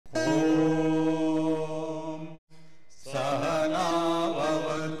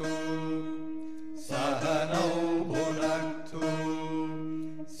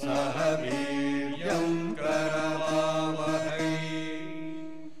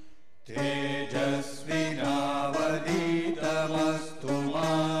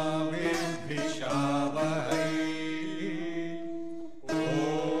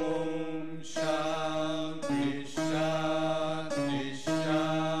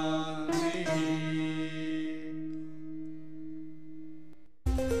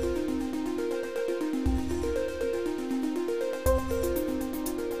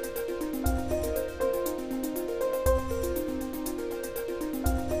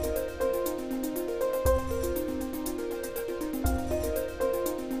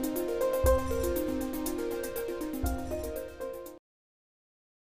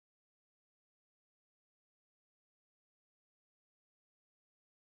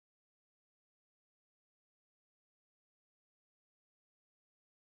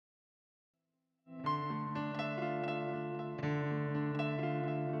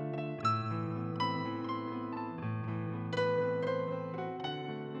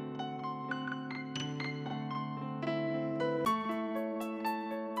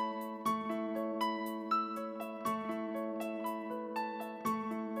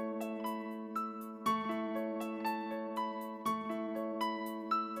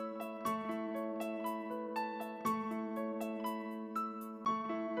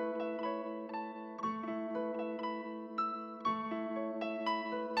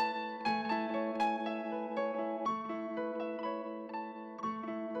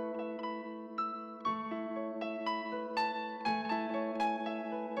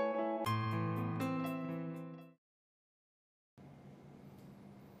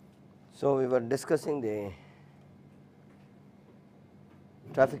So, we were discussing the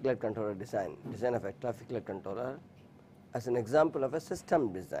traffic light controller design of a traffic light controller as an example of a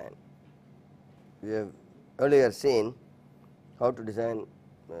system design. We have earlier seen how to design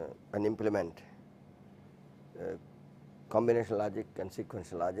and implement combinational logic and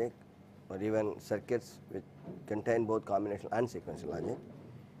sequential logic, or even circuits which contain both combinational and sequential logic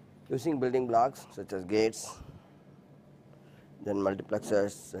using building blocks such as gates, then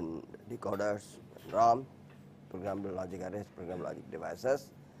multiplexers and decoders, and ROM, programmable logic arrays, programmable logic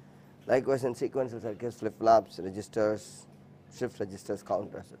devices. Likewise, in sequential circuits, flip-flops, registers, shift registers,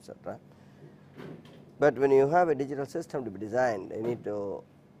 counters, etc. But when you have a digital system to be designed, you need to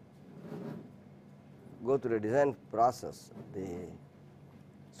go through a design process,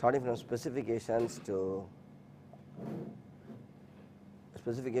 starting from specifications to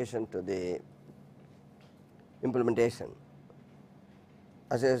the implementation.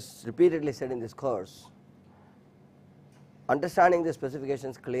 As I have repeatedly said in this course, understanding the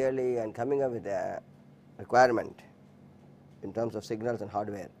specifications clearly and coming up with a requirement in terms of signals and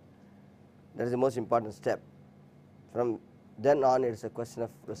hardware, that is the most important step. From then on, it is a question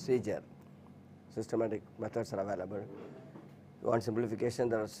of procedure. Systematic methods are available. If you want simplification,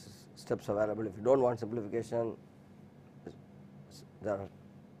 there are steps available. If you do not want simplification, there are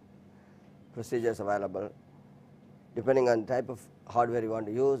procedures available. Depending on the type of hardware you want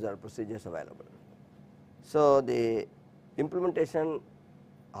to use, there are procedures available. So, the implementation,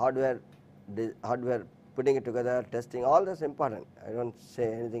 hardware putting it together, testing, all this is important. I do not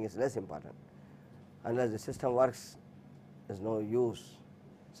say anything is less important. Unless the system works, there is no use.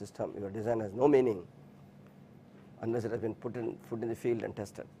 Your design has no meaning unless it has been put in the field and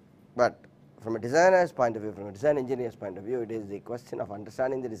tested. But from a designer's point of view, from a design engineer's point of view, it is the question of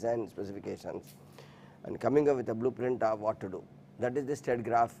understanding the design specifications and coming up with a blueprint of what to do. That is the state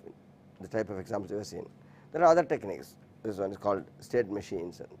graph, the type of examples we have seen. There are other techniques. This one is called state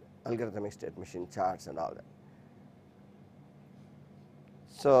machines and algorithmic state machine charts and all that.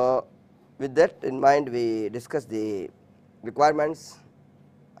 So, with that in mind, we discuss the requirements,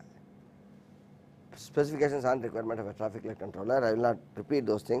 specifications and requirement of a traffic light controller. I will not repeat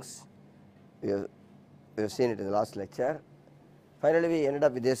those things. We have seen it in the last lecture. Finally, we ended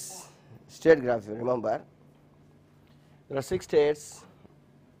up with this state graph. If you remember, there are 6 states.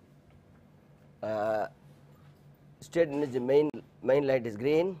 State in which the main light is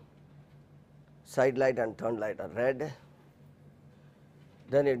green, side light and turn light are red.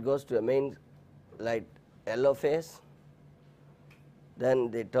 Then it goes to a main light yellow phase.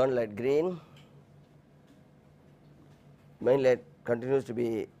 Then the turn light green. Main light continues to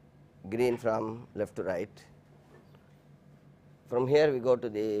be green from left to right. From here we go to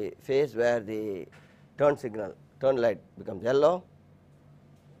the phase where the turn light becomes yellow,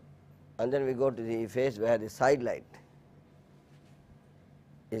 and then we go to the phase where the side light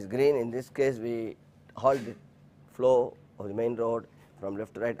is green. In this case, we halt the flow of the main road from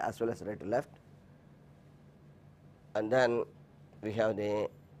left to right as well as right to left, and then we have the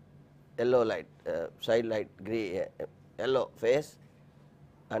yellow light, side light green, yellow phase,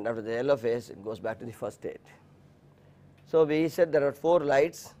 and after the yellow phase it goes back to the first state. So, we said there are 4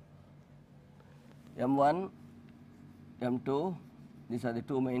 lights, M1, M2, these are the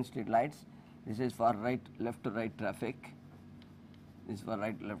 2 main street lights. This is for left to right traffic, this is for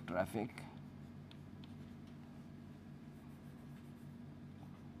right to left traffic.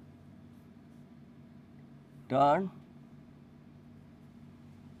 Turn,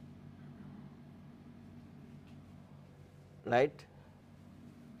 light,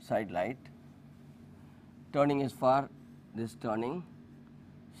 side light. Turning is for this turning,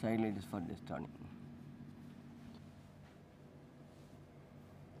 side light is for this turning.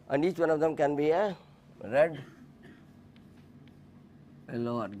 And each one of them can be a red,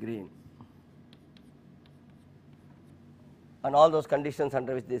 yellow or green. And all those conditions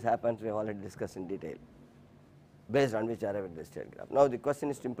under which this happens we have already discussed in detail, based on which I arrive at the state graph. Now, the question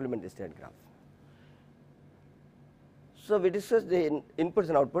is to implement the state graph. So, we discussed the inputs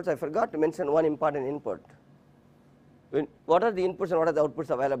and outputs. I forgot to mention one important input. What are the inputs and what are the outputs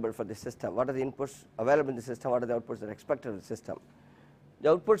available for the system? What are the inputs available in the system? What are the outputs that are expected of the system?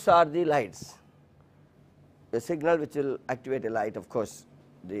 The outputs are the lights, the signal which will activate a light. Of course,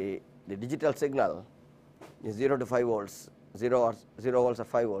 the digital signal is 0 to 5 volts, 0 volts or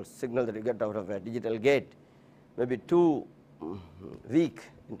 5 volts signal that you get out of a digital gate may be too weak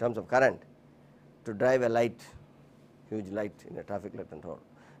in terms of current to drive a light, huge light in a traffic light control,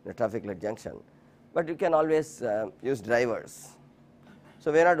 in a traffic light junction, but you can always use drivers.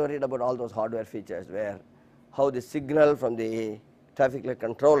 So, we are not worried about all those hardware features where how the signal from the traffic light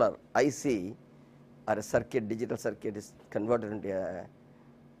controller IC or a circuit, digital circuit is converted into a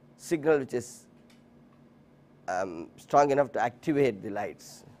signal which is strong enough to activate the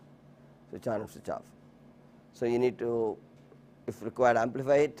lights, switch on and switch off. So, you need to, if required,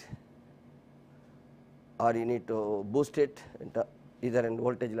 amplify it, or you need to boost it either in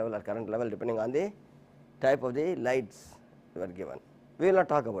voltage level or current level depending on the type of the lights you are given. We will not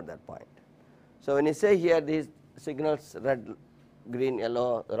talk about that point. So, when you say here these signals red, green,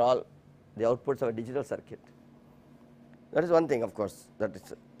 yellow, they are all the outputs of a digital circuit. That is one thing, of course, that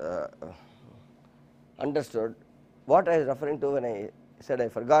is understood. What I was referring to when I said I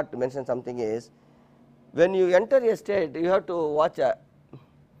forgot to mention something is, when you enter a state, you have to watch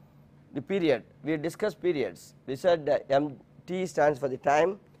the period. We discussed periods. We said T stands for the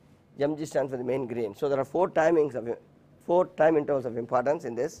time, mg stands for the main green. So, there are 4 timings of 4 time intervals of importance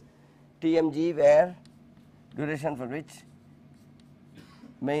in this. Tmg, where duration for which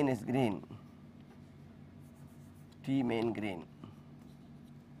main is green, T main green.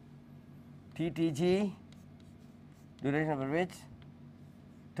 Ttg, duration for which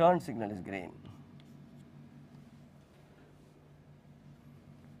turn signal is green.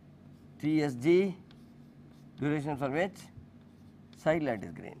 Tsg, duration for which side light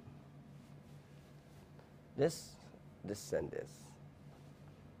is green. This and this.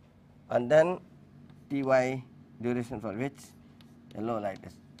 And then Ty, duration for which yellow light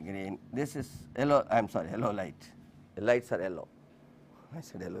is green. This is yellow, I am sorry, yellow light. The lights are yellow. I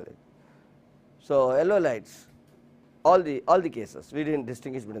said yellow light. So, yellow lights, all the cases, we did not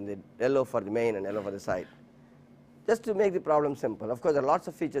distinguish between the yellow for the main and yellow for the side. Just to make the problem simple. Of course, there are lots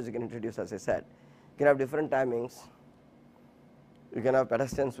of features you can introduce, as I said. You can have different timings, you can have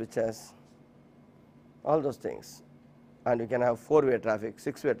pedestrian switches, all those things, and you can have 4-way traffic,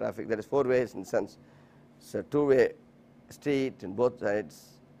 6-way traffic, that is 4 ways in the sense it is a 2-way street in both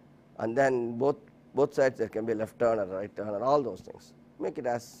sides, and then both sides there can be left turn or right turn or all those things. Make it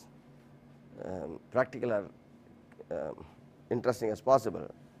as practical or interesting as possible.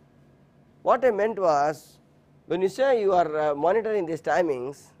 What I meant was, when you say you are monitoring these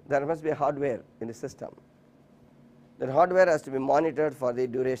timings, there must be a hardware in the system. That hardware has to be monitored for the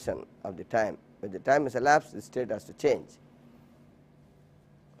duration of the time. When the time is elapsed, the state has to change.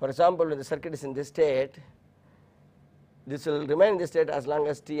 For example, when the circuit is in this state, this will remain in this state as long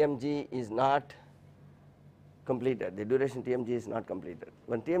as Tmg is not completed, the duration Tmg is not completed.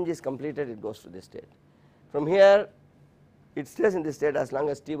 When Tmg is completed, it goes to this state. From here, it stays in this state as long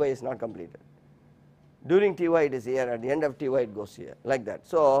as Ty is not completed. During Ty it is here, at the end of Ty it goes here, like that.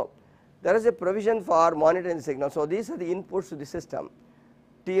 So, there is a provision for monitoring the signal. So, these are the inputs to the system,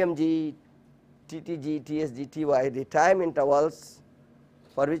 Tmg, Ttg, Tsg, Ty, the time intervals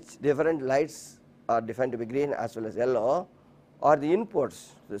for which different lights are defined to be green as well as yellow, are the inputs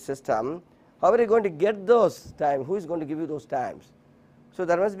to the system. How are you going to get those times? Who is going to give you those times? So,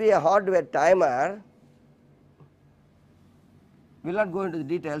 there must be a hardware timer. We will not go into the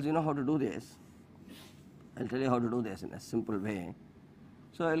details, you know how to do this. I will tell you how to do this in a simple way.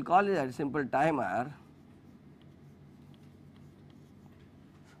 So, I will call it a simple timer.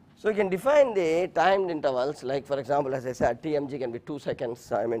 So, you can define the timed intervals, like for example, as I said, Tmg can be 2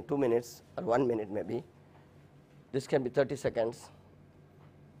 seconds, I mean 2 minutes or 1 minute maybe. This can be 30 seconds,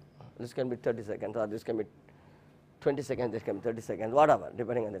 this can be 30 seconds, or this can be 20 seconds, this can be 30 seconds, whatever,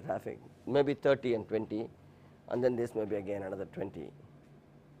 depending on the traffic, maybe 30 and 20, and then this may be again another 20.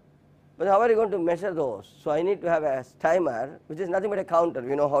 But how are you going to measure those? So, I need to have a timer, which is nothing but a counter.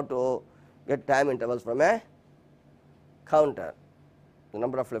 We know how to get time intervals from a counter, the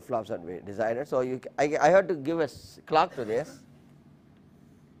number of flip flops that we decided. So, I have to give a clock to this.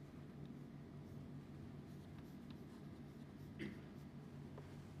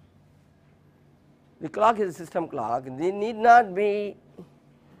 The clock is a system clock. They need not be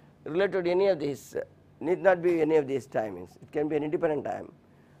related to any of these, timings. It can be an independent time.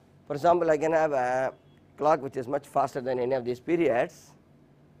 For example, I can have a clock which is much faster than any of these periods,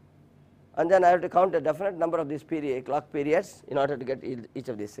 and then I have to count a definite number of these clock periods in order to get each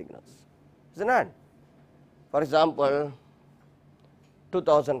of these signals, is it not? For example,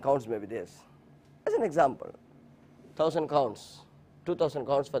 2000 counts may be this, as an example, 1000 counts, 2000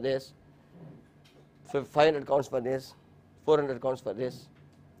 counts for this, 500 counts for this, 400 counts for this,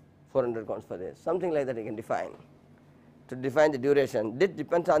 400 counts for this, something like that you can define. To define the duration, this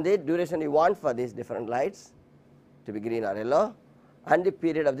depends on the duration you want for these different lights to be green or yellow, and the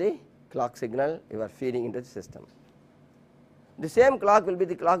period of the clock signal you are feeding into the system. The same clock will be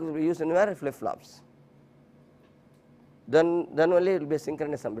the clock will be used in your flip flops. Then only it will be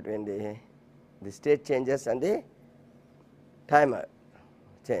synchronism between the state changes and the timer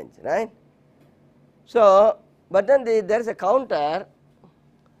change, right. So, but then there is a counter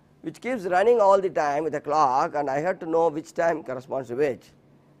which keeps running all the time with a clock, and I have to know which time corresponds to which.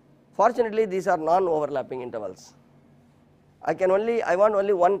 Fortunately, these are non-overlapping intervals. I want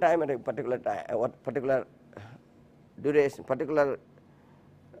only one time at a particular time, particular duration, particular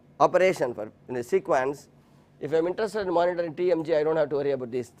operation for in the sequence. If I am interested in monitoring TMG, I do not have to worry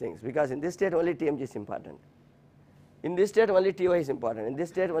about these things, because in this state only TMG is important. In this state only TY is important. In this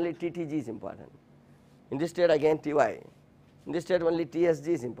state only TTG is important. In this state again TY. In this state only TSG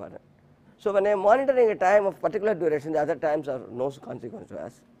is important. So, when I am monitoring a time of particular duration, the other times are no consequence to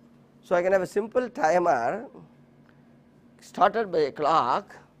us. So, I can have a simple timer started by a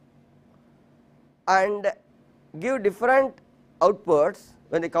clock and give different outputs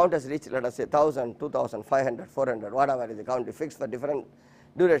when the count has reached, let us say 1000, 2000, 500, 400, whatever is the count is fixed for different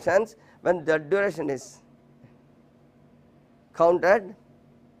durations. When the duration is counted,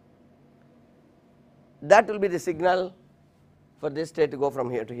 that will be the signal for this state to go from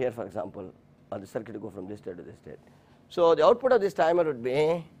here to here, for example, or the circuit to go from this state to this state. So, the output of this timer would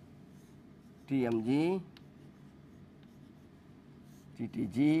be TMG,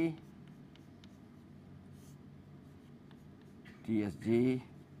 TTG, TSG,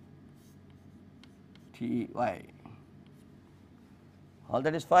 TY. All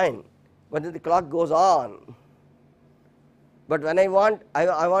that is fine, but then the clock goes on. But when I want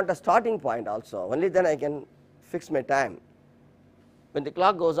a starting point also, only then I can fix my time. When the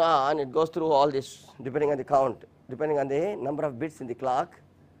clock goes on, it goes through all this depending on the count, depending on the number of bits in the clock,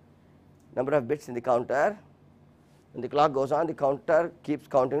 number of bits in the counter. When the clock goes on, the counter keeps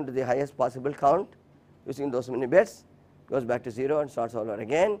counting to the highest possible count using those many bits, goes back to 0 and starts all over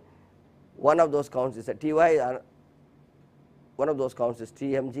again. One of those counts is a TY, or one of those counts is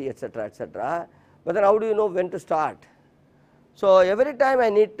TMG, etc., etc. But then how do you know when to start? So, every time I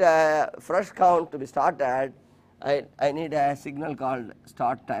need a fresh count to be started, I need a signal called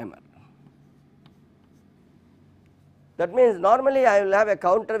start timer. That means normally I will have a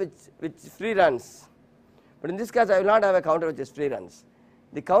counter which free runs, but in this case I will not have a counter which is free runs.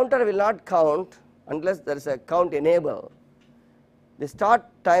 The counter will not count unless there is a count enable. The start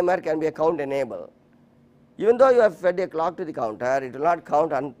timer can be a count enable. Even though you have fed a clock to the counter, it will not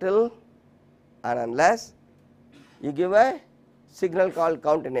count until and unless you give a signal called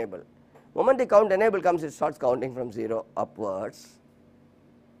count enable. Moment the count enable comes, it starts counting from 0 upwards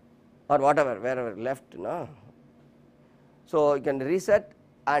or whatever, wherever left, no. So, you can reset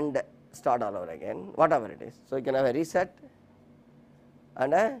and start all over again, whatever it is. So, you can have a reset,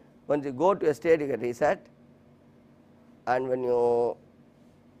 and once you go to a state you can reset, and when you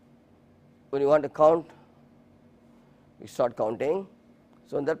want to count, you start counting.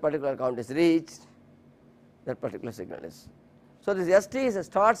 So, when that particular count is reached, that particular signal is. So, this ST is a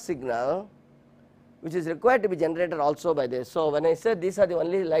start signal which is required to be generated also by this. So, when I said these are the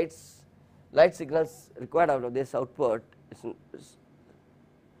only light signals required out of this output, it's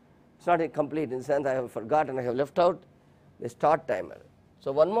not complete, in the sense I have forgotten, I have left out the start timer.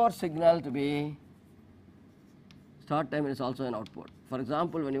 So, one more signal to be start timer is also an output. For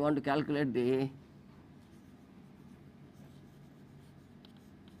example, when you want to calculate the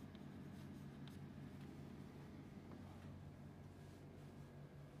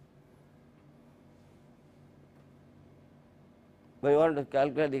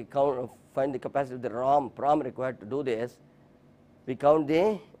count, find the capacity of the PROM required to do this, we count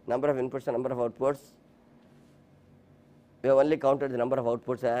the number of inputs and number of outputs. We have only counted the number of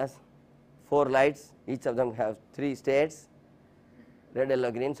outputs as 4 lights, each of them have 3 states, red,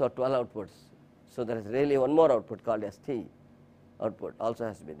 yellow, green, so 12 outputs. So, there is really one more output called ST output also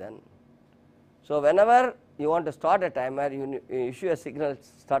has to be done. So, whenever you want to start a timer, you issue a signal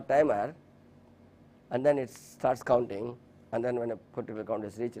start timer, and then it starts counting, and then when a particular count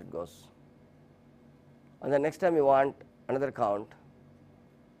is reached, it goes. And the next time you want another count.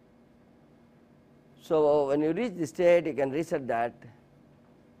 So, when you reach the state, you can reset that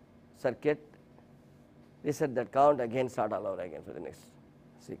circuit, reset that count, again start all over again for the next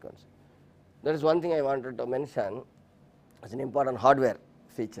sequence. There is one thing I wanted to mention as an important hardware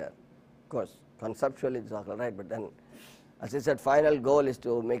feature. Of course, conceptually it is all right, but then as I said, final goal is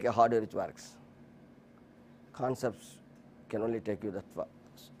to make a hardware which works. Concepts can only take you that far,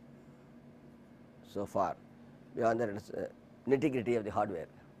 so far. Beyond that, it is nitty-gritty of the hardware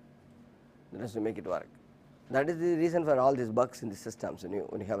that has to make it work. That is the reason for all these bugs in the systems.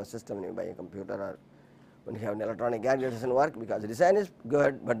 When you have a system and you buy a computer, or when you have an electronic gadget, it doesn't work because the design is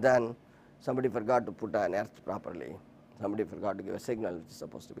good, but then somebody forgot to put an earth properly, somebody forgot to give a signal which is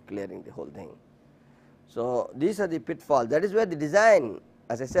supposed to be clearing the whole thing. So, these are the pitfalls, that is where the design,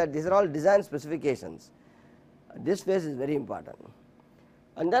 as I said, these are all design specifications. This phase is very important.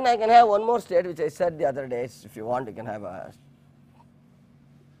 And then I can have one more state which I said the other day, if you want you can have a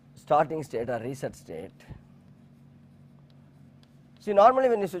starting state or reset state. See, normally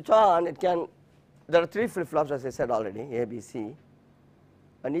when you switch on, it can, there are 3 flip flops as I said already, A, B, C,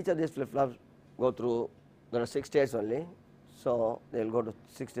 and each of these flip flops go through, there are 6 states only, so they will go to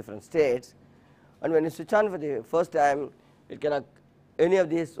 6 different states. And when you switch on for the first time, it can, any of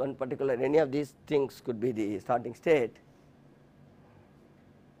these, one particular, any of these things could be the starting state,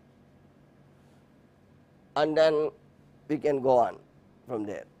 and then we can go on from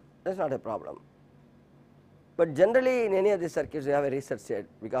there, that is not a problem. But generally in any of these circuits you have a reset state,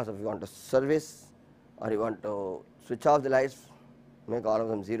 because if you want to service or you want to switch off the lights, make all of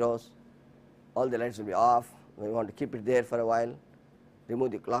them zeros, all the lights will be off, we want to keep it there for a while,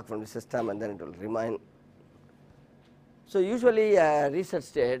 remove the clock from the system and then it will remain. So, usually a reset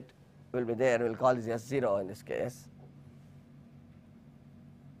state will be there, we will call this S0 in this case,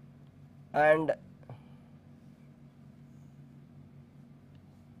 and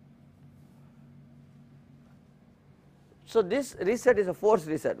so this reset is a forced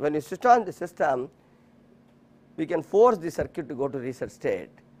reset. When you switch on the system, we can force the circuit to go to reset state,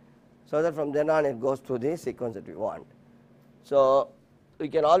 so that from then on it goes to the sequence that we want. So, we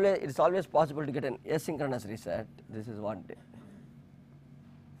can always, it is always possible to get an asynchronous reset. This is what.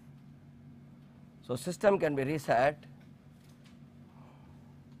 So, system can be reset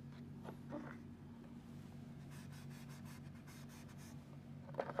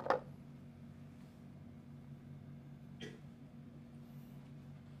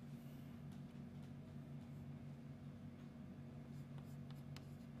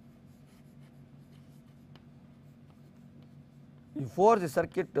you force the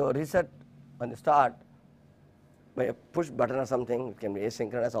circuit to reset on the start by a push button or something. It can be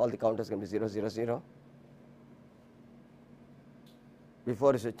asynchronous, all the counters can be 0 0 0.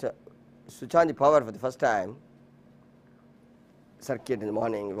 Before you switch on the power for the first time, circuit in the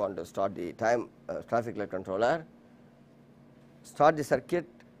morning, you want to start the time traffic light controller, start the circuit,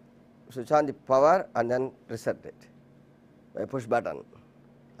 switch on the power and then reset it by a push button,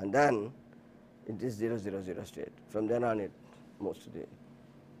 and then it is 0 0 0 state. From then on it moves to the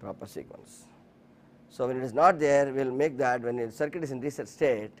proper sequence. So, when it is not there, we will make that when the circuit is in reset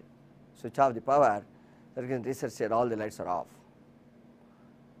state, switch off the power, circuit in reset state, all the lights are off.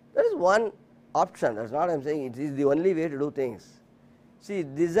 That is one option, that is not I am saying it is the only way to do things. See,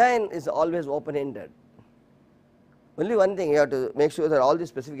 design is always open ended. Only one thing, you have to make sure that all the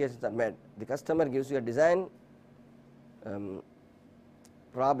specifications are met. The customer gives you a design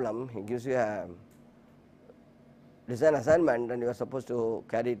problem, he gives you a design assignment and you are supposed to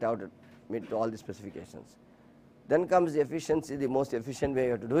carry it out, meet all the specifications. Then comes the efficiency, the most efficient way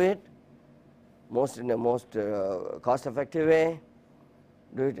you have to do it, in a most cost effective way,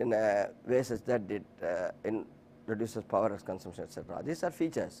 do it in a way such that it reduces power consumption, etc. These are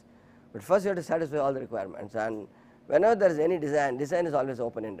features, but first you have to satisfy all the requirements, and whenever there is any design, design is always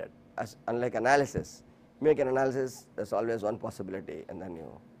open ended, as unlike analysis. You make an analysis, there is always one possibility and then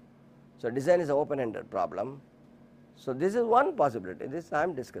you. So, design is an open ended problem. So, this is one possibility, this I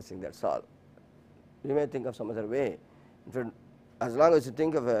am discussing, that is all. You may think of some other way. In fact, as long as you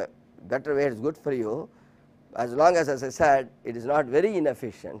think of a better way, it is good for you, as long as I said, it is not very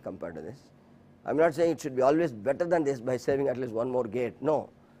inefficient compared to this. I am not saying it should be always better than this by saving at least one more gate,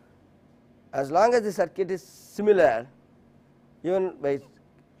 no. As long as the circuit is similar, even by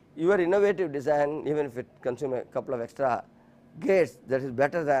your innovative design, even if it consumes a couple of extra gates, that is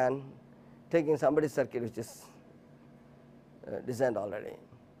better than taking somebody's circuit which is designed already.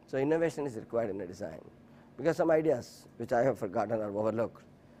 So, innovation is required in a design, because some ideas which I have forgotten or overlooked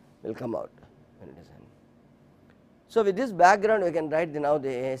will come out in a design. So, with this background we can write now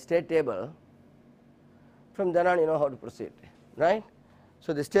the state table. From then on you know how to proceed, right.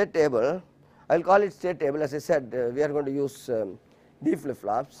 So, the state table, I will call it state table. As I said, we are going to use D flip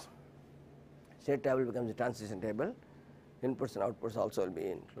flops. State table becomes the transition table, inputs and outputs also will be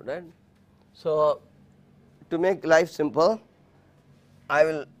included. So, to make life simple, I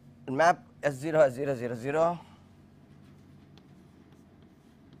will map S0 as 0 0 0,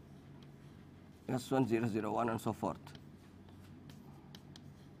 S1 0 0 1 and so forth.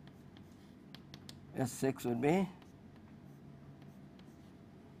 S6 will be,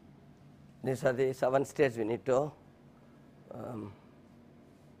 these are the 7 states we need to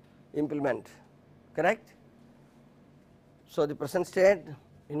implement, correct. So, the present state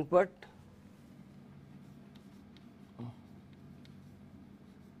input,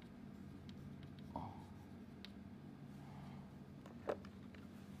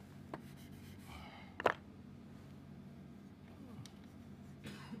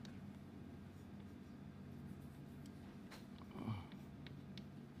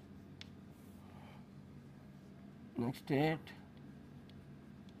 next state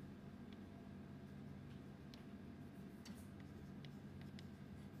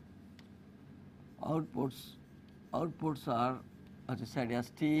outputs are, as I said,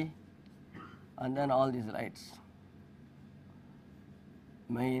 ST and then all these lights,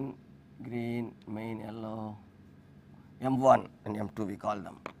 main green, main yellow, M1 and M2 we call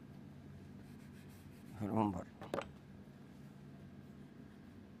them, if you remember.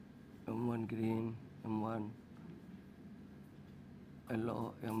 M1 green, M1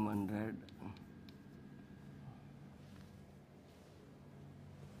 yellow, M1 red.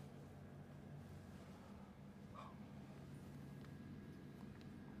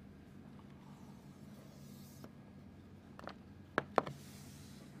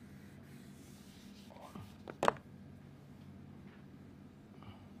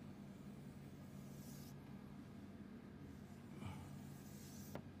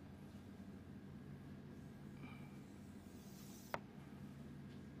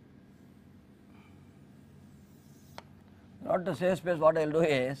 Not to save space, what I will do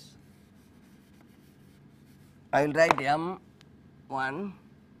is, I will write M1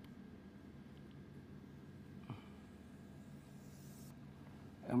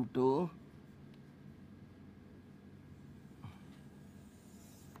 M2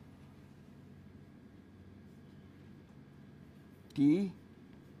 T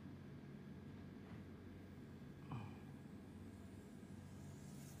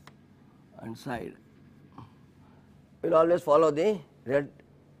and side. We will always follow the red,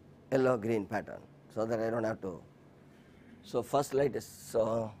 yellow, green pattern, so that I do not have to. So, first light is,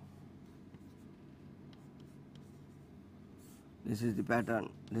 so this is the pattern,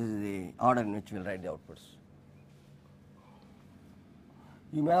 this is the order in which we will write the outputs.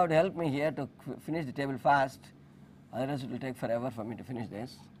 You may have to help me here to finish the table fast, otherwise it will take forever for me to finish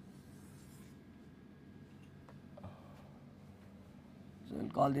this. So, we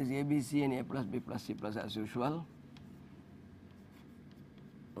will call this A, B, C and A plus B plus C plus as usual.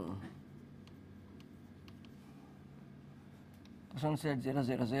 Person said 0,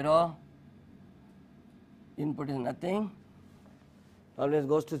 0, 0, input is nothing, always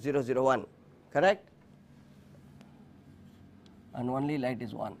goes to 0, 0, 1, correct? And only light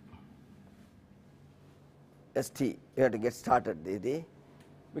is 1. ST, you have to get started,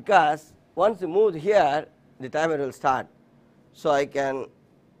 because once you move here, the timer will start. So, I can,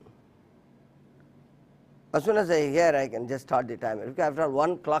 as soon as I hear, I can just start the timer, because after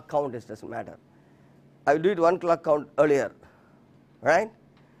one clock count, it does not matter. I will do it one clock count earlier, right?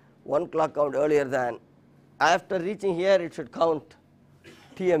 One clock count earlier than, after reaching here, it should count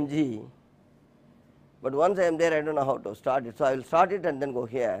TMG, but once I am there, I do not know how to start it. So, I will start it and then go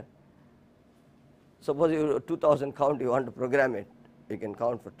here. Suppose you 2000 count, you want to program it, you can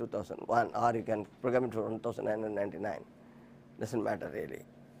count for 2001 or you can program it for 1999, does not matter really,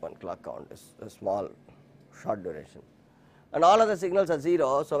 one clock count is a small short duration. And all other signals are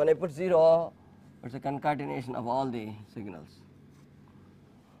 0, so when I put 0, it is a concatenation of all the signals,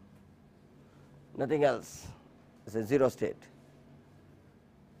 nothing else, it is a 0 state.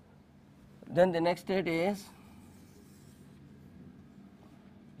 Then the next state is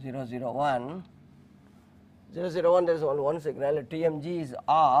 0, 0, 1. 0, 0, 1, there is only one signal, TMG is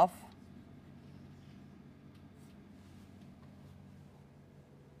off,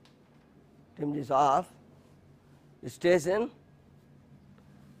 TMG is off, it stays in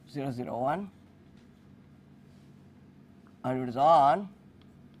 0, 0, 1, and if it is on,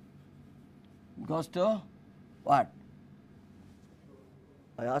 it goes to what?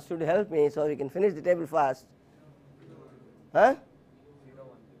 I asked you to help me, so you can finish the table fast. Huh?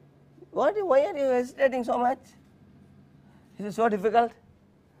 Why are you hesitating so much? Is it so difficult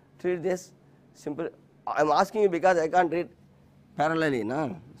to read this? Simple. I am asking you because I can't read parallelly,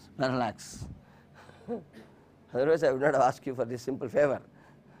 no? Parallax. Otherwise, I would not have asked you for this simple favor.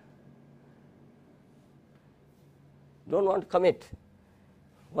 Don't want to commit.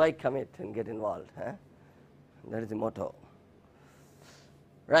 Why commit and get involved? Huh? That is the motto.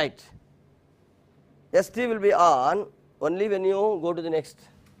 Right. ST will be on only when you go to the next.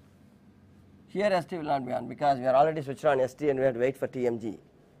 Here ST will not be on because we are already switched on ST and we have to wait for TMG,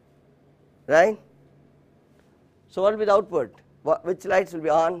 right? So, what will be the output? Which lights will be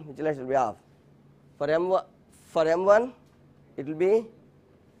on, which lights will be off? For M1 it will be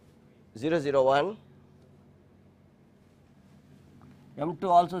 0, 0, 1, M2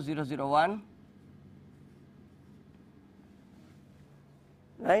 also 0, 0, 1,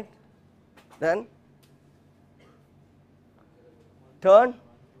 right? Then turn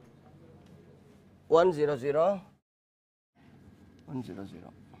 1, 0, 0, 1, 0,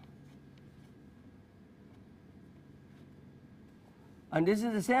 0. and this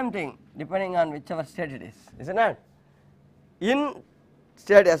is the same thing depending on whichever state it is, isn't it? In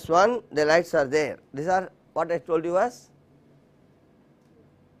state S1 the lights are there, these are what I told you was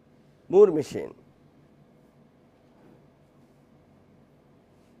Moore machine.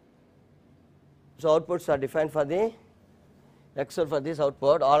 So, outputs are defined for the XOR for this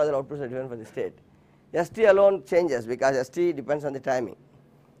output, all other outputs are defined for the state. ST alone changes because ST depends on the timing.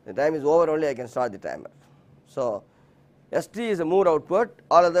 The time is over only I can start the timer. So, ST is a Moore output,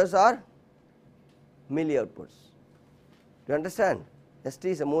 all others are Mealy outputs. Do you understand?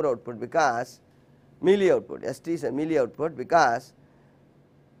 ST is a Moore output because Mealy output, ST is a Mealy output because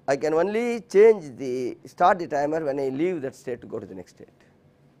I can only change the start the timer when I leave that state to go to the next state.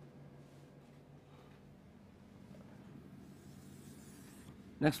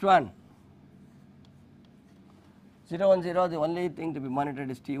 Next one, 0 1 0, the only thing to be monitored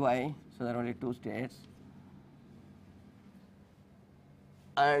is Ty, so there are only 2 states.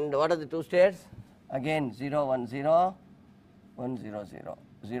 And what are the 2 states? Again 0 1 0, 1 0 0,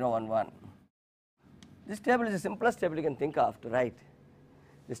 0 1 1. This table is the simplest table you can think of to write.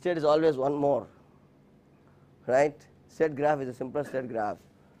 The state is always one more, right? State graph is the simplest state graph.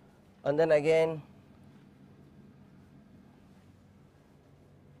 And then again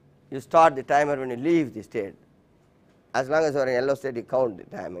you start the timer when you leave the state. As long as you are in yellow state, you count the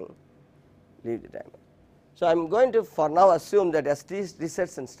timing, leave the timer. So, I am going to for now assume that ST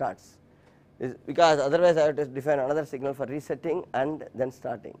resets and starts, because otherwise I have to define another signal for resetting and then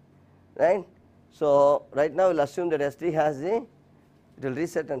starting, right. So, right now we will assume that ST has the, it will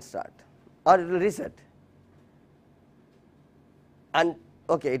reset and start, or it will reset and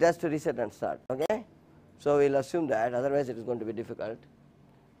okay, it has to reset and start. Okay. So, we will assume that, otherwise it is going to be difficult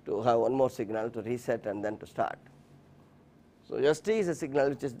to have one more signal to reset and then to start. So, ST is a signal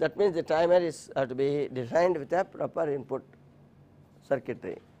which is, that means the timer is to be designed with a proper input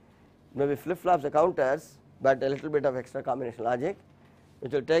circuitry. Maybe flip flops or counters, but a little bit of extra combination logic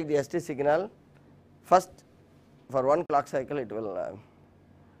which will take the ST signal first for one clock cycle, it will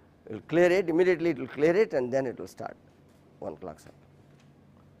clear it, immediately it will clear it and then it will start one clock cycle.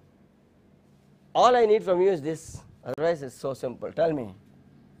 All I need from you is this, otherwise it is so simple. Tell me,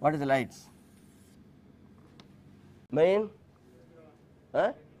 what is the lights? Main?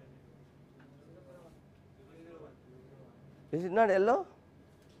 Huh? Is it not yellow?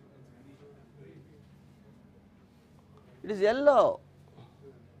 It is yellow.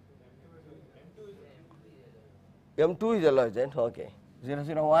 M2 is yellow, isn't it? Okay. 0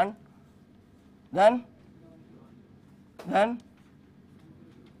 0 1. Then?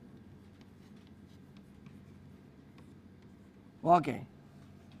 Okay.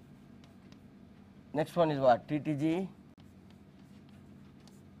 Next one is what? TTG.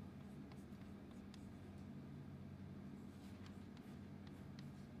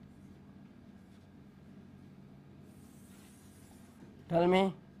 Tell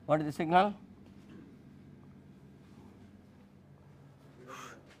me, what is the signal?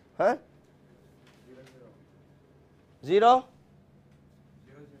 Huh? 0?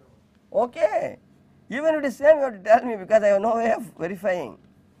 Okay. Even if it is same, you have to tell me because I have no way of verifying,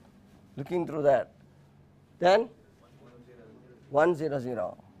 looking through that. Then 1 0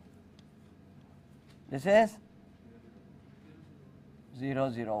 0. This is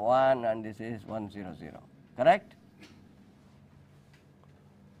 0 0 1 and this is 1 0 0. Correct?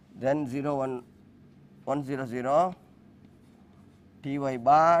 Then 0 1 1 0 0. Ty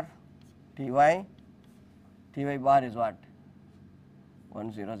bar, Ty bar is what?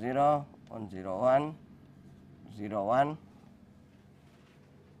 1 0 0, 1 0 1, 0 1.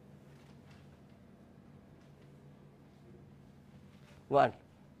 What?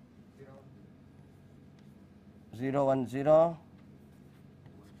 0 1 0.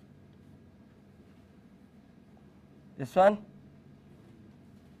 This one?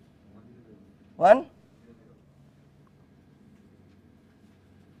 1?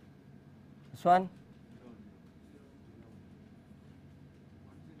 This one?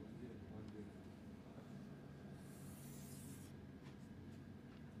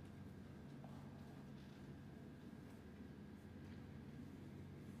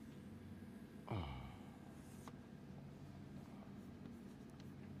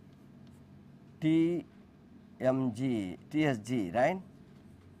 TSG, right?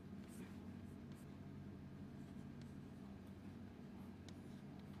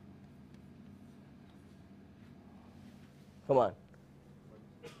 Come on.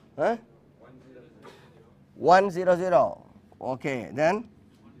 Huh? 1 0 0. Okay. Then?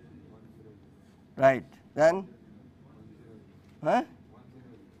 Right. Then? Huh?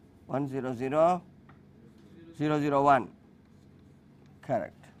 1 0 0, 0 0 1.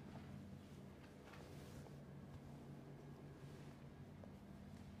 correct.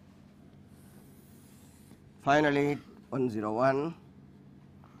 Finally, 101,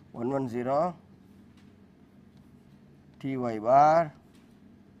 110, Ty bar,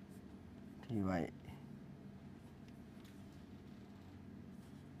 Ty.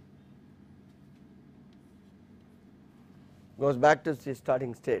 Goes back to the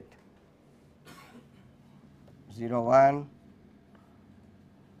starting state. 0 1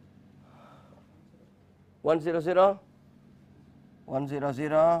 1 0 0 1 0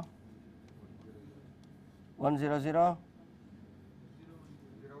 0 1 0 0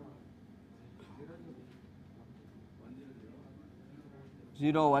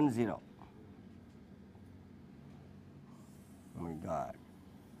 0 1 0. Oh my God!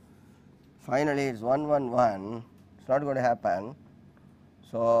 Finally, it's 1 1 1. It's not going to happen.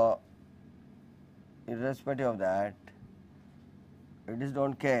 So, irrespective of that, we just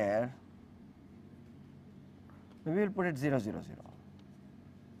don't care. We will put it 0 0 0.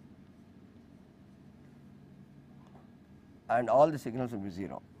 And all the signals will be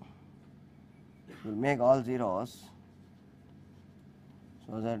 0. We will make all zeros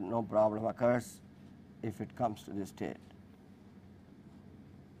so that no problem occurs if it comes to this state.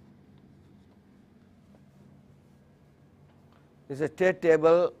 This is a state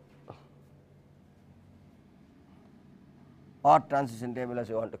table or transition table, as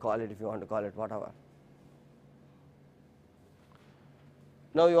you want to call it, if you want to call it whatever.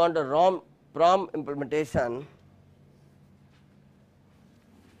 Now, you want a PROM implementation.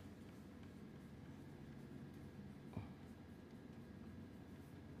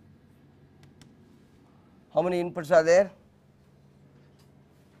 How many inputs are there?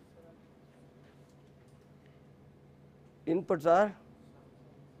 Inputs are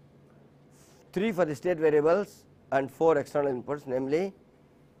 3 for the state variables and 4 external inputs, namely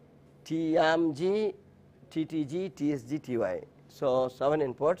TMG, TTG, TSG, TY. So, 7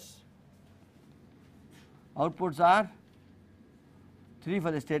 inputs. Outputs are 3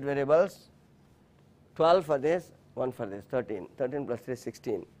 for the state variables, 12 for this, 1 for this, 13. 13 plus 3 is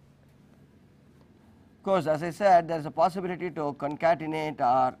 16. Of course, as I said, there is a possibility to concatenate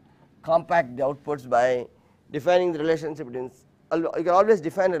or compact the outputs by defining the relationship between. You can always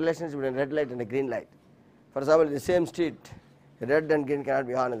define a relationship between red light and a green light. For example, in the same street, red and green cannot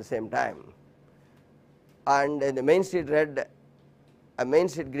be on at the same time. And in the main street red, a main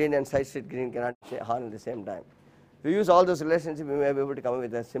street green and side street green cannot be on at the same time. If we use all those relationships, we may be able to come up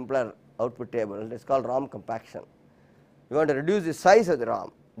with a simpler output table. It is called ROM compaction. We want to reduce the size of the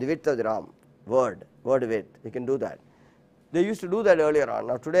ROM, the width of the ROM, word width. You can do that. They used to do that earlier on.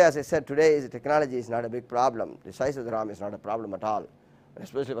 Now, today, as I said, today technology is not a big problem. The size of the ROM is not a problem at all,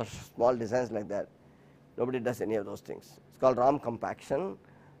 especially for small designs like that. Nobody does any of those things. It's called ROM compaction.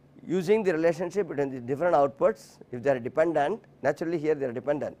 Using the relationship between the different outputs, if they are dependent, naturally here they are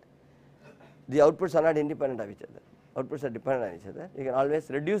dependent. The outputs are not independent of each other. Outputs are dependent on each other. You can always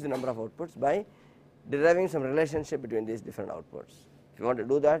reduce the number of outputs by deriving some relationship between these different outputs. If you want to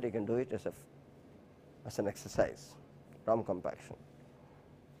do that, you can do it as an exercise. ROM compaction.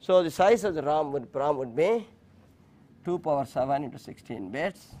 So, the size of the ROM would be 2 power 7 into 16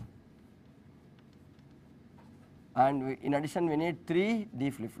 bits, and in addition we need 3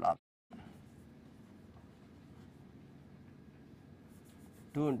 D flip flops.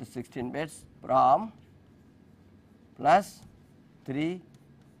 2 into 16 bits ROM plus 3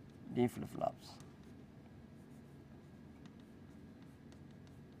 D flip flops.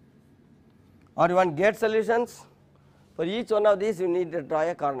 Or you want gate solutions? For each one of these you need to draw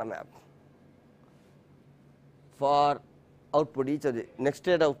a corner map. For output, each of the next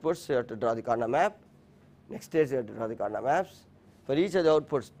state outputs you have to draw the corner map, next stage you have to draw the corner maps. For each of the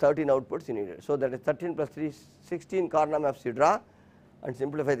outputs, 13 outputs you need it. So, that is 13 plus 3 16 corner maps you draw and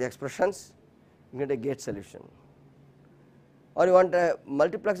simplify the expressions, you get a gate solution. Or you want a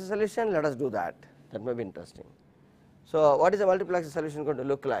multiplexer solution, let us do that, that may be interesting. So, what is a multiplexer solution going to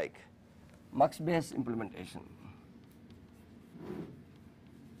look like? Mux based implementation.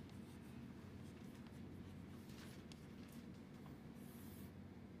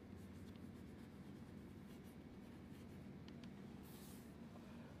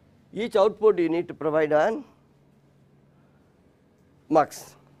 Each output you need to provide an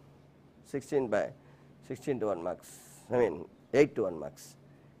mux, 16 to 1 mux, I mean 8 to 1 mux,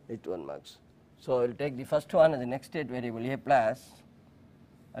 8 to 1 mux. So, I will take the first one as the next state variable A plus,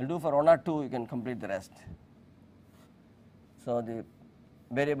 I will do for 1 or 2, you can complete the rest. So, the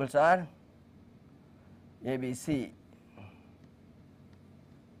variables are A, B, C,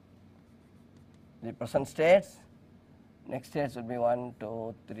 the present states, next states will be 1,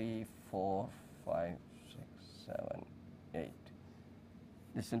 2, 3, 4, 5, 6, 7, 8.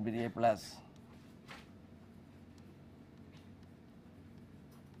 This will be the A plus.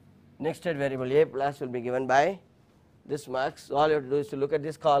 Next state variable A plus will be given by this max. All you have to do is to look at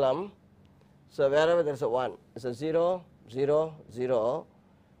this column. So, wherever there is a 1, it is a 0, 0, 0,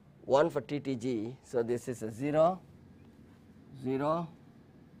 1 for TTG. So, this is a 0, 0,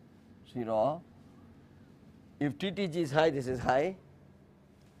 0. If TTG is high, this is high.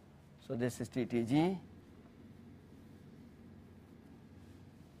 So, this is TTG.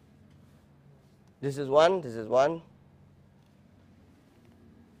 This is 1, this is 1.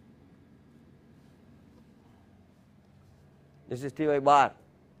 This is Ty bar.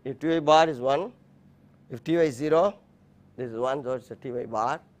 If Ty bar is 1, if Ty is 0, this is 1, so it is a Ty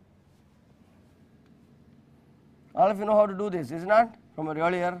bar. All of you know how to do this, is not? From our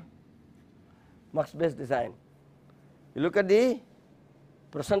earlier mux based design. You look at the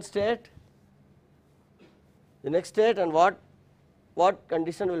present state, the next state, and what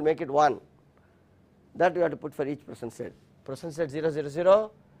condition will make it 1. That you have to put for each present state. Present state 0, 0,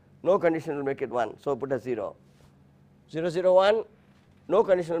 0, no condition will make it 1, so put a 0. 0, 0, 1, no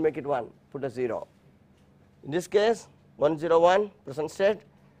condition will make it 1, put a 0. In this case 1, 0, 1 present state,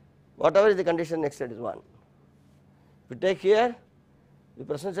 whatever is the condition, next state is 1. If you take here, the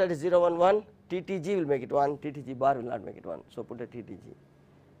present state is 0, 1, 1, TTG will make it 1, TTG bar will not make it 1, so put a TTG.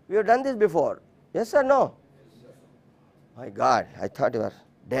 We have done this before, yes or no? Yes, sir. My God, I thought you were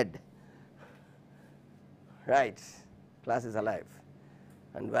dead. Right, class is alive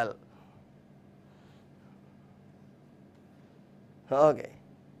and well. Okay.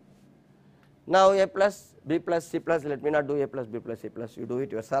 Now A plus, B plus, C plus, let me not do A plus, B plus, C plus, you do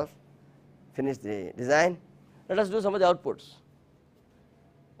it yourself, finish the design. Let us do some of the outputs.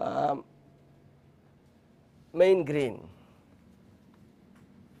 Main green,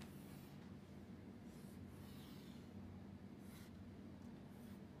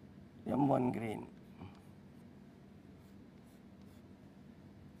 M1 green,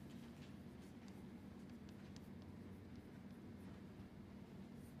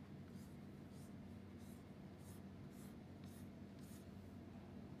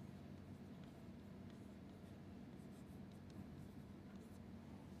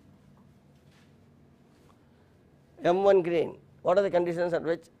 M1 green. What are the conditions at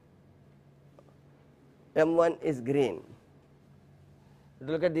which M1 is green?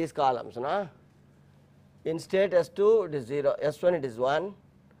 Look at these columns. No? In state S2 it is 0, S1 it is 1,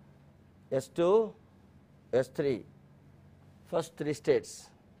 S2, S3, first 3 states,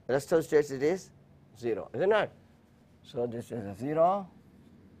 rest of states it is 0, is it not? So, this is a 0.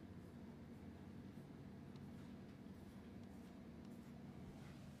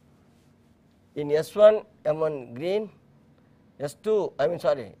 In S1 M1 green, S2 I mean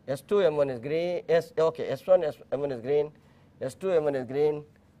sorry S2 M1 is green, okay, S1 M1 is green, S2 M1 is green,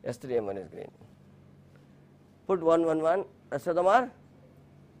 S3 M1 is green. Put 1 1 1, rest of them are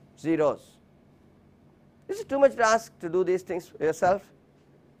zeros. Is it too much to ask to do these things yourself?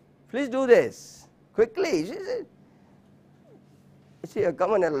 Please do this quickly. You see, you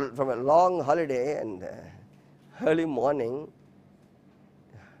come from a long holiday and early morning.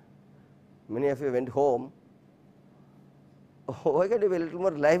 Many of you went home. Why can't you be a little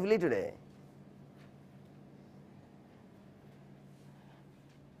more lively today?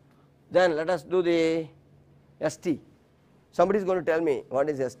 Then let us do the ST. Somebody is going to tell me what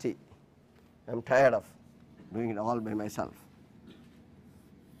is ST. I am tired of doing it all by myself.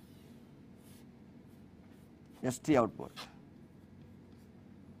 ST output.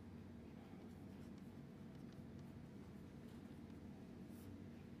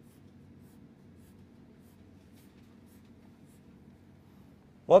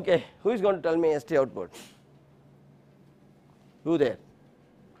 Okay, who is going to tell me ST output? Who there?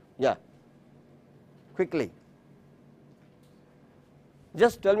 Yeah, quickly.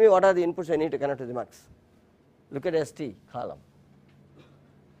 Just tell me what are the inputs I need to connect to the mux. Look at ST column.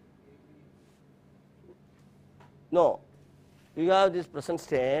 No, you have this present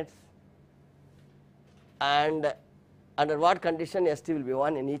state, and under what condition ST will be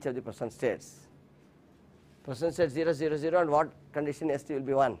 1 in each of the present states. Present state 0 0 0, and what condition ST will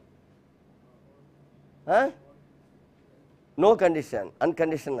be 1? Huh? No condition,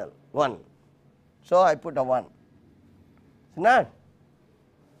 unconditional 1. So, I put a 1. So, not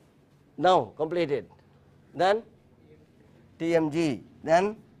now completed. Then TMG,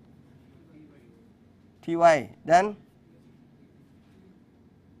 then TY, then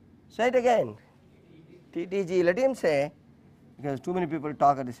say it again. TTG, let him say, because too many people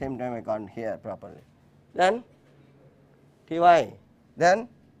talk at the same time, I can't hear properly. Then Ty, then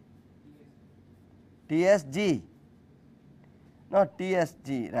TSG, not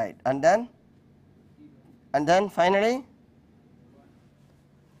TSG, right, and then finally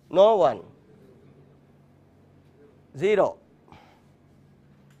no one, 0.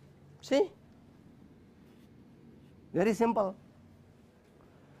 See, very simple.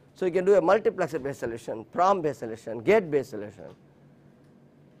 So, you can do a multiplexer based solution, PROM based solution, gate based solution,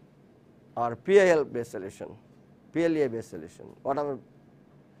 or PIL based solution, PLA based solution, whatever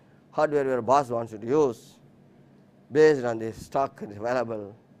hardware your boss wants you to use based on the stock that is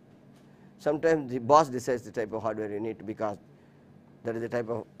available. Sometimes the boss decides the type of hardware you need because that is the type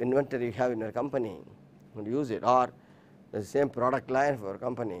of inventory you have in your company and use it, or the same product line for your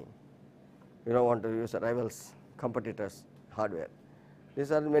company. You don't want to use a rival's competitors' hardware.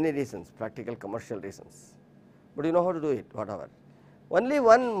 These are many reasons, practical commercial reasons, but you know how to do it, whatever. Only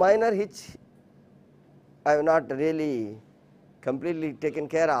one minor hitch I have not really completely taken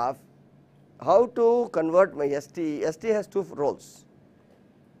care of, how to convert my ST. ST has two roles.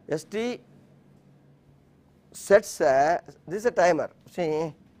 ST sets this is a timer.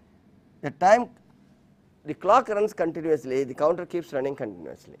 See, the clock runs continuously, the counter keeps running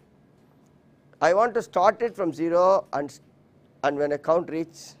continuously. I want to start it from 0 and when a count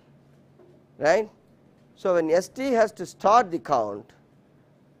reach, right. So, when ST has to start the count,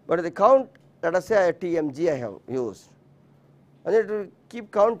 but the count, let us say TMG I have used, and it will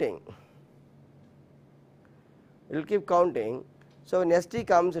keep counting, it will keep counting. So, when ST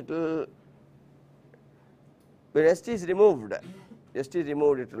comes, it will, when ST is removed,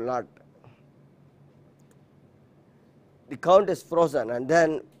 it will not, the count is frozen, and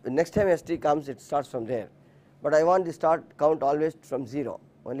then the next time ST comes, it starts from there. But I want the start count always from 0,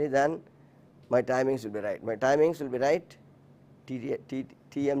 only then my timings will be right. My timings will be right,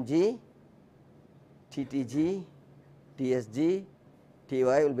 TMG, TTG, TSG,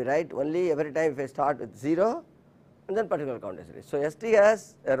 TY will be right only every time if I start with 0 and then particular count is reached. So, ST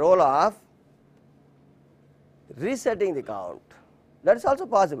has a role of resetting the count, that is also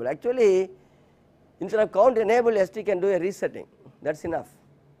possible. Actually, instead of count enable, ST can do a resetting, that is enough.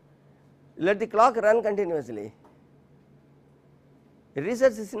 Let the clock run continuously, it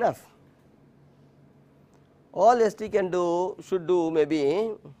resets is enough. All ST can do, should do, maybe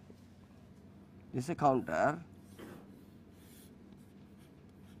this is a counter,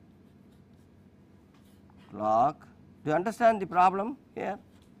 clock. Do you understand the problem here?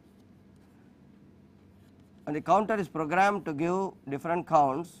 And the counter is programmed to give different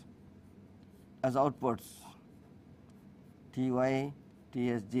counts as outputs, TY,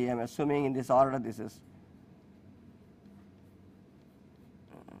 TSG. I am assuming in this order, this is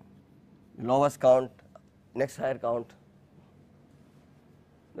lowest count, next higher count,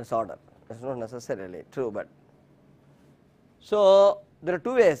 this order. That is not necessarily true, but so there are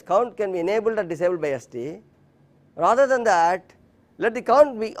two ways. Count can be enabled or disabled by ST. Rather than that, let the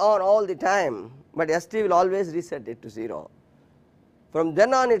count be on all the time, but ST will always reset it to 0. From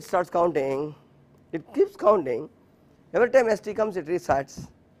then on, it starts counting, it keeps counting. Every time ST comes, it resets,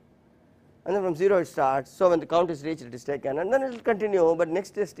 and then from 0 it starts. So, when the count is reached, it is taken, and then it will continue, but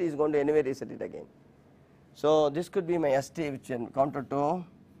next ST is going to anyway reset it again. So, this could be my ST which can counter to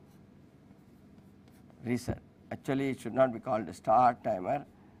reset. Actually, it should not be called a start timer.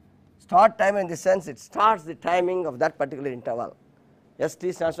 Start timer in the sense it starts the timing of that particular interval.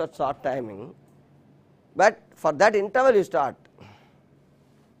 ST stands for start timing, but for that interval you start.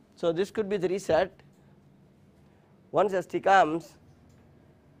 So, this could be the reset. Once ST comes,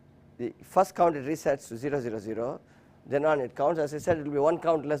 the first count it resets to 0 0 0, then on it counts. As I said, it will be one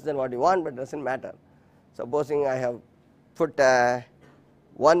count less than what you want, but it does not matter. Supposing I have put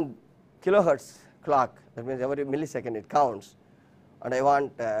 1 kilohertz clock, that means every millisecond it counts, and I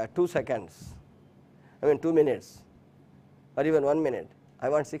want 2 seconds, I mean 2 minutes or even 1 minute, I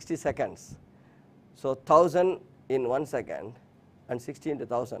want 60 seconds. So, 1000 in 1 second and 60 into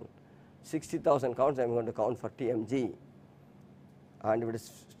 1000, 60,000 counts I am going to count for TMG, and if it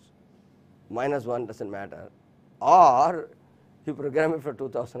is minus 1 does not matter, or you program it for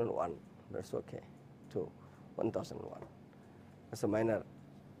 2001, that is okay, to 1001, that is a minor.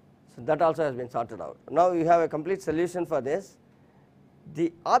 So, that also has been sorted out. Now, you have a complete solution for this.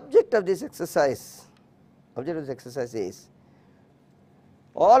 The object of this exercise, is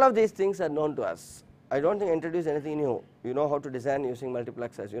all of these things are known to us. I do not think I introduce anything new. You know how to design using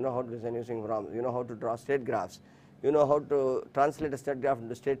multiplexers, you know how to design using ROMs, you know how to draw state graphs, you know how to translate a state graph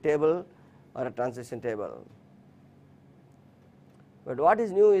into state table or a transition table. But what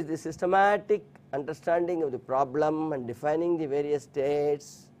is new is the systematic understanding of the problem and defining the various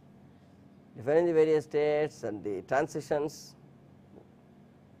states, defining the various states and the transitions,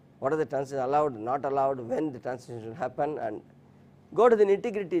 what are the transitions allowed, not allowed, when the transition should happen, and go to the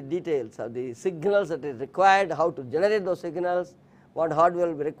nitty-gritty details of the signals that is required, how to generate those signals, what hardware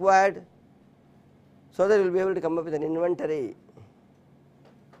will be required, so that you will be able to come up with an inventory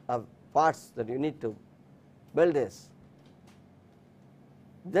of parts that you need to build this.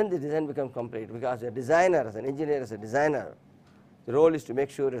 Then the design becomes complete, because a designer, as an engineer, as a designer, the role is to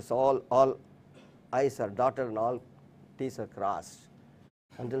make sure it's all I's are dotted and all T's are crossed.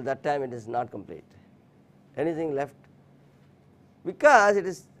 Until that time it is not complete. Anything left, because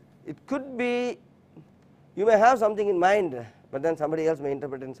it could be, you may have something in mind, but then somebody else may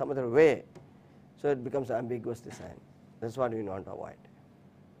interpret it in some other way, so it becomes an ambiguous design. That is what we want to avoid.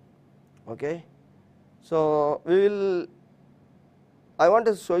 Okay. So I want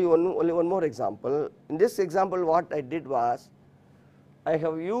to show you only one more example. In this example, what I did was, I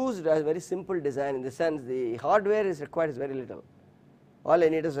have used a very simple design, in the sense the hardware is required is very little. All I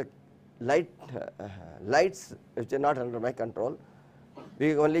need is a lights which are not under my control.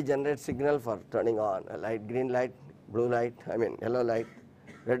 We only generate signal for turning on a light, green light, blue light, yellow light,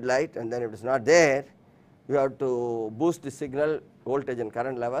 red light, and then if it is not there, you have to boost the signal voltage and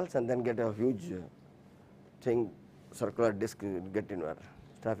current levels, and then get a huge thing, circular disc, get in your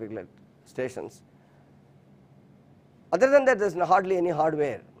traffic light stations. Other than that, there is hardly any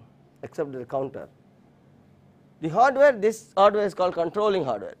hardware except the counter. The hardware, this hardware is called controlling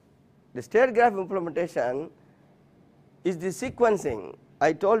hardware. The state graph implementation is the sequencing.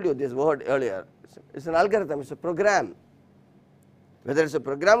 I told you this word earlier. It's an algorithm, it's a program. Whether it's a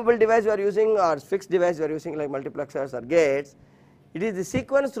programmable device you are using or fixed device you are using like multiplexers or gates, it is the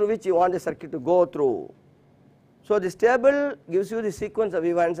sequence through which you want the circuit to go through. So this table gives you the sequence of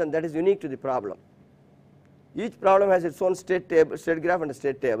events, and that is unique to the problem. Each problem has its own state graph and a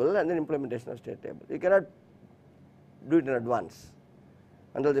state table, and then implementation of state table. You cannot do it in advance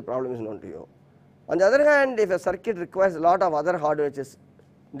until the problem is known to you. On the other hand, if a circuit requires a lot of other hardware, which is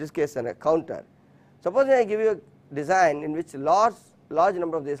in this case a counter, suppose I give you a design in which large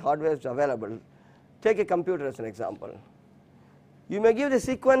number of these hardware is available. Take a computer as an example. You may give the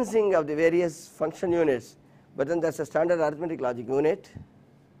sequencing of the various function units, but then there is a standard arithmetic logic unit,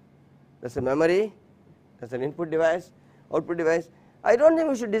 there is a memory, there is an input device, output device. I do not think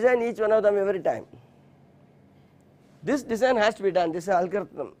we should design each one of them every time. This design has to be done. This is an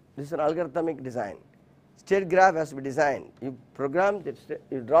algorithm. This is an algorithmic design. State graph has to be designed. You program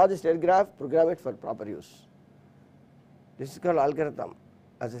you draw the state graph, program it for proper use. This is called algorithm.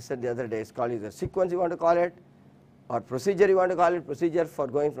 As I said the other day, it's called either sequence you want to call it, or procedure you want to call it, procedure for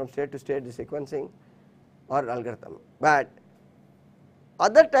going from state to state, the sequencing, or algorithm. But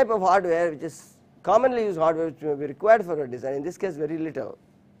other type of hardware, which is commonly used hardware, which may be required for a design, in this case very little,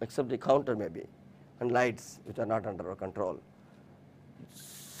 except the counter maybe, and lights which are not under our control.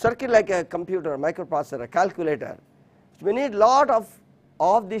 Circuit like a computer, a microprocessor, a calculator, which may need lot of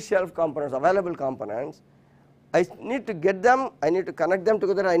off-the-shelf components, available components. I need to get them, I need to connect them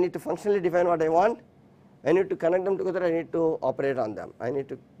together, I need to functionally define what I want, I need to connect them together, I need to operate on them, I need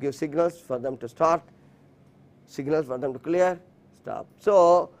to give signals for them to start, signals for them to clear, stop.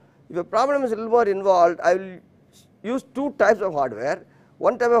 So if a problem is a little more involved, I will use two types of hardware.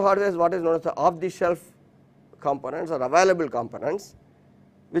 One type of hardware is what is known as the off-the-shelf components or available components,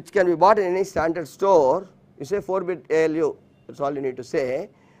 which can be bought in any standard store. You say 4-bit ALU, that is all you need to say.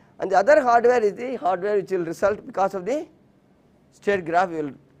 And the other hardware is the hardware which will result because of the state graph you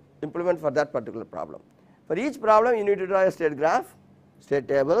will implement for that particular problem. For each problem you need to draw a state graph, state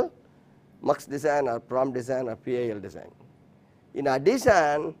table, mux design or prompt design or PAL design. In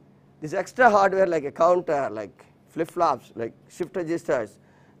addition, this extra hardware like a counter, like flip-flops, like shift registers,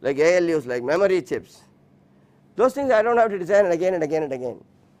 like ALUs, like memory chips, those things I do not have to design again and again and again.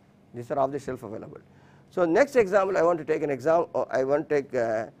 These are off the shelf available. So next example, I want to take an example, I want to take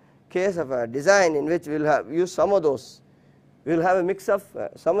a case of a design in which we will have use some of those. We will have a mix of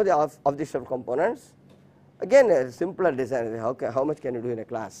some of the off the shelf components. Again, a simpler design. How much can you do in a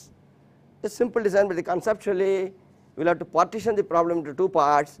class? A simple design, but conceptually we will have to partition the problem into two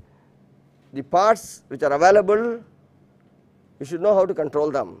parts. The parts which are available, you should know how to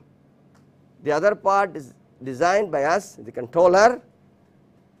control them. The other part is designed by us, the controller,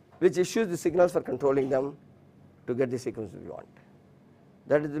 which issues the signals for controlling them to get the sequence we want.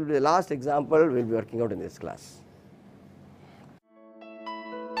 That will be the last example we will be working out in this class.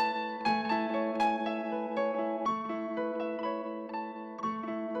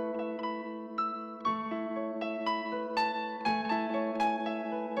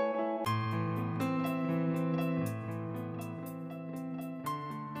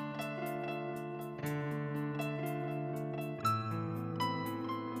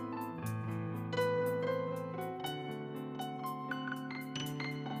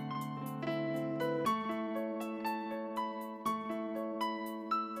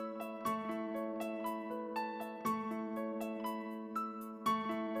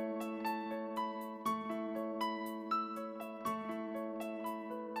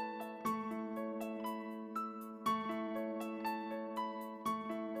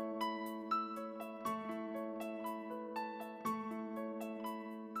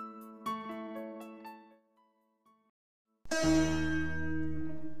 you.